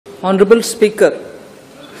Honorable Speaker,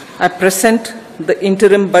 I present the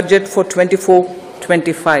interim budget for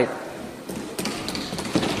 24-25.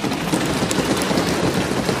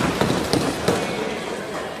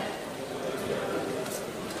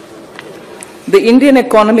 The Indian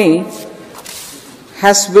economy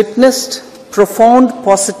has witnessed profound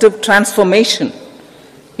positive transformation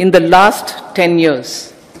in the last 10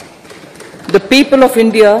 years. The people of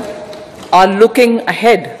India are looking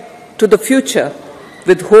ahead to the future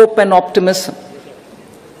with hope and optimism.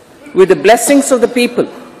 With the blessings of the people,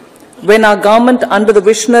 when our government, under the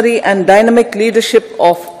visionary and dynamic leadership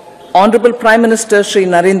of Honorable Prime Minister Shri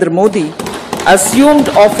Narendra Modi, assumed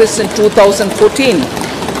office in 2014,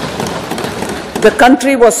 the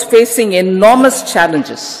country was facing enormous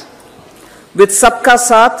challenges. With Sabka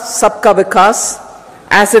Saath, Sabka Vikas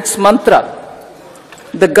as its mantra,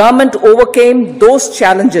 the government overcame those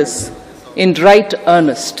challenges in right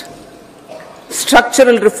earnest.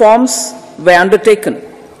 Structural reforms were undertaken.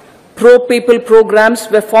 Pro-people programs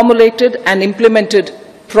were formulated and implemented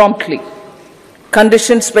promptly.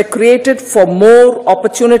 Conditions were created for more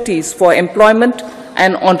opportunities for employment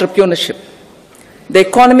and entrepreneurship. The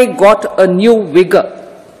economy got a new vigor.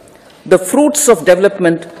 The fruits of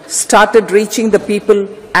development started reaching the people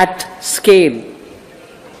at scale.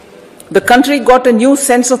 The country got a new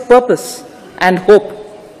sense of purpose and hope.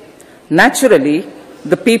 Naturally,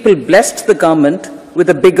 the people blessed the government with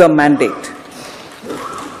a bigger mandate.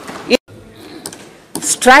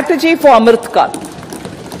 Strategy for Amrit Kal.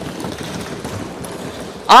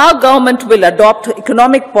 Our government will adopt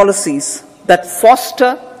economic policies that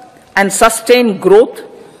foster and sustain growth,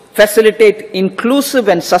 facilitate inclusive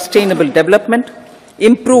and sustainable development,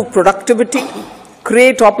 improve productivity,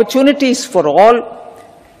 create opportunities for all,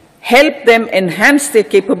 help them enhance their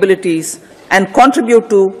capabilities, and contribute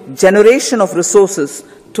to generation of resources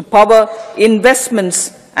to power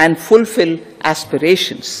investments and fulfill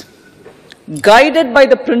aspirations. Guided by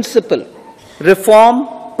the principle, reform,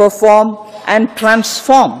 perform, and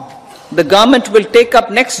transform, the government will take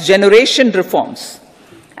up next generation reforms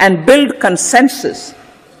and build consensus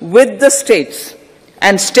with the states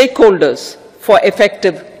and stakeholders for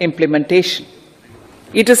effective implementation.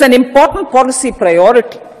 It is an important policy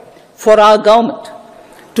priority for our government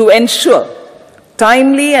to ensure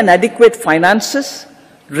timely and adequate finances,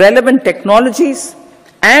 relevant technologies,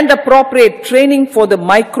 and appropriate training for the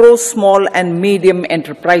micro, small, and medium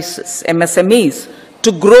enterprises, MSMEs,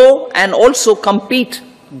 to grow and also compete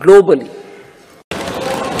globally.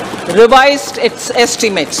 Revised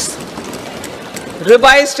estimates.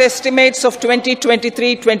 Revised estimates of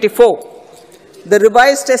 2023-24. The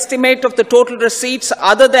revised estimate of the total receipts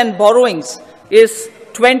other than borrowings is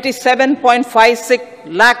 27.56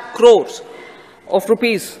 lakh crores of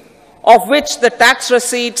rupees, of which the tax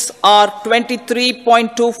receipts are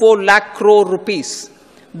 23.24 lakh crore rupees.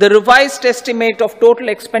 The revised estimate of total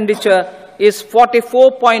expenditure is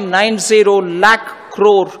 44.90 lakh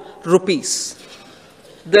crore rupees.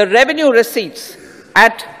 The revenue receipts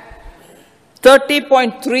at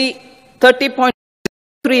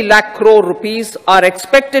 30.3 lakh crore rupees are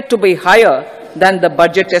expected to be higher than the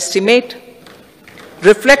budget estimate,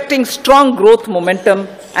 reflecting strong growth momentum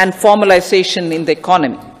and formalization in the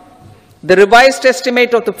economy. The revised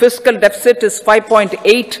estimate of the fiscal deficit is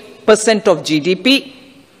 5.8% of GDP,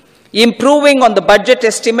 improving on the budget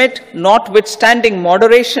estimate, notwithstanding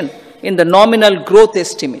moderation in the nominal growth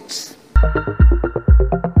estimates.